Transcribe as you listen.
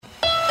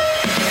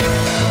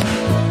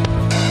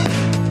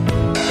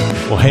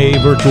Well, hey,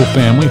 virtual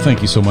family,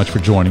 thank you so much for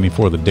joining me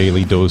for the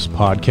Daily Dose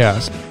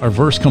podcast. Our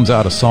verse comes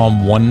out of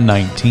Psalm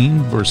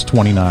 119, verse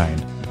 29.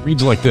 It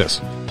reads like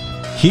this: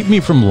 "Keep me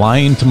from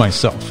lying to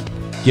myself.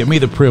 Give me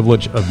the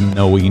privilege of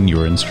knowing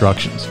your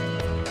instructions."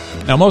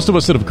 Now, most of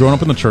us that have grown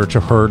up in the church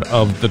have heard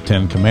of the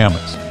 10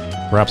 Commandments.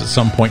 Perhaps at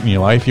some point in your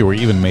life, you were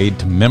even made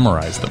to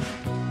memorize them.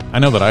 I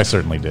know that I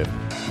certainly did.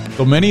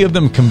 Though many of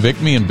them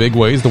convict me in big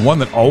ways, the one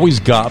that always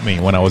got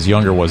me when I was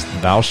younger was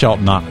 "Thou shalt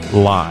not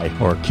lie,"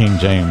 or King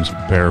James,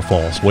 "bear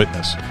false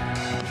witness."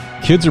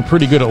 Kids are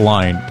pretty good at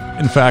lying.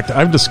 In fact,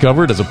 I've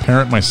discovered as a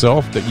parent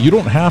myself that you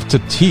don't have to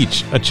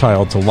teach a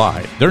child to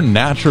lie. They're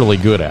naturally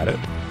good at it.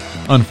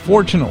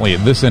 Unfortunately,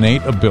 this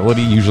innate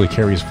ability usually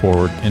carries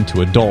forward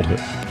into adulthood.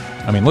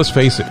 I mean, let's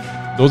face it,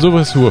 those of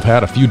us who have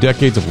had a few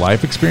decades of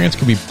life experience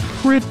can be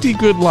pretty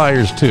good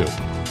liars too.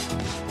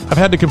 I've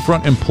had to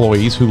confront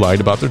employees who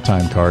lied about their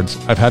time cards.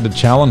 I've had to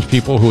challenge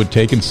people who had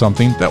taken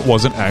something that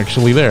wasn't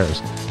actually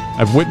theirs.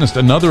 I've witnessed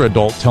another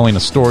adult telling a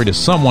story to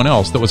someone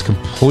else that was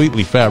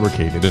completely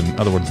fabricated. In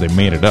other words, they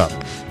made it up.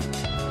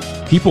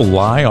 People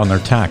lie on their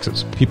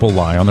taxes. People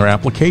lie on their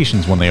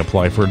applications when they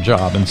apply for a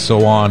job, and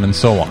so on and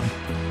so on.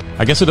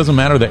 I guess it doesn't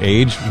matter the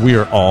age. We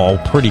are all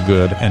pretty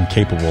good and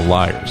capable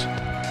liars.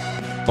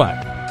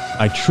 But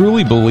I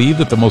truly believe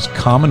that the most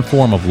common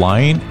form of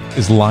lying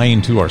is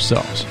lying to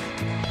ourselves.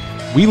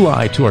 We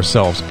lie to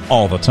ourselves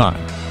all the time.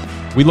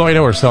 We lie to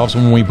ourselves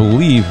when we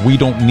believe we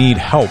don't need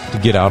help to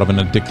get out of an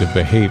addictive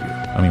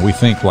behavior. I mean, we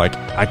think like,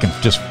 I can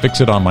just fix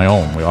it on my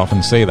own. We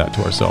often say that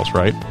to ourselves,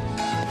 right?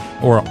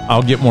 Or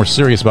I'll get more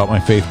serious about my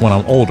faith when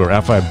I'm older,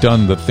 after I've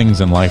done the things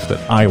in life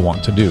that I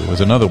want to do, is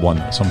another one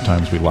that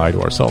sometimes we lie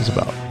to ourselves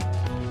about.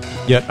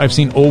 Yet I've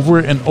seen over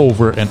and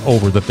over and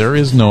over that there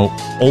is no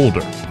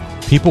older.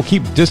 People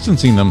keep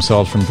distancing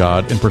themselves from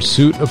God in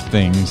pursuit of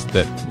things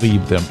that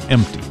leave them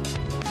empty.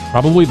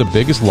 Probably the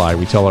biggest lie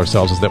we tell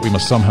ourselves is that we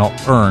must somehow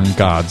earn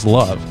God's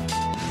love,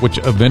 which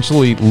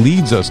eventually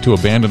leads us to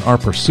abandon our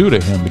pursuit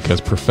of Him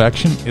because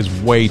perfection is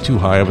way too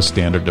high of a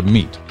standard to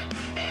meet.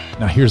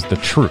 Now here's the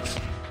truth.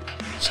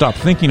 Stop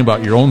thinking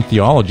about your own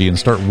theology and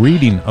start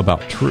reading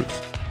about truth.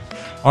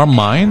 Our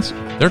minds,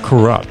 they're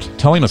corrupt,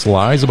 telling us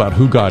lies about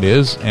who God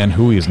is and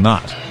who He is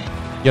not.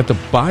 Yet the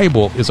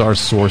Bible is our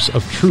source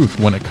of truth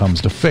when it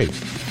comes to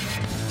faith.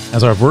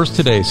 As our verse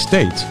today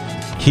states,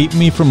 "Keep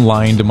me from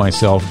lying to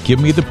myself. Give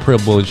me the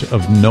privilege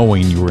of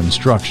knowing your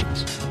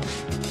instructions."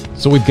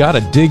 So we've got to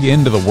dig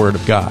into the Word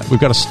of God. We've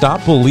got to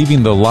stop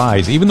believing the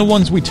lies, even the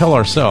ones we tell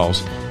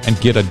ourselves,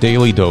 and get a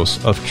daily dose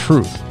of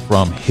truth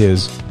from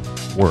His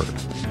Word.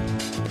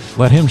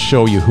 Let Him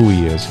show you who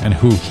He is and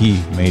who He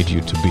made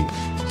you to be.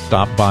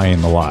 Stop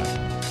buying the lie.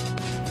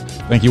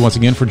 Thank you once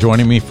again for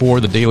joining me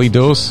for the Daily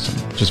Dose.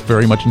 Just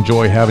very much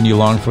enjoy having you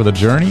along for the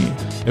journey.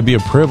 It'd be a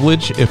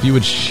privilege if you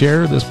would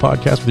share this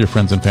podcast with your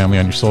friends and family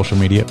on your social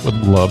media.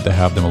 Would love to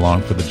have them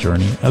along for the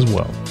journey as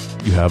well.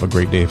 You have a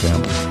great day,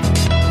 family.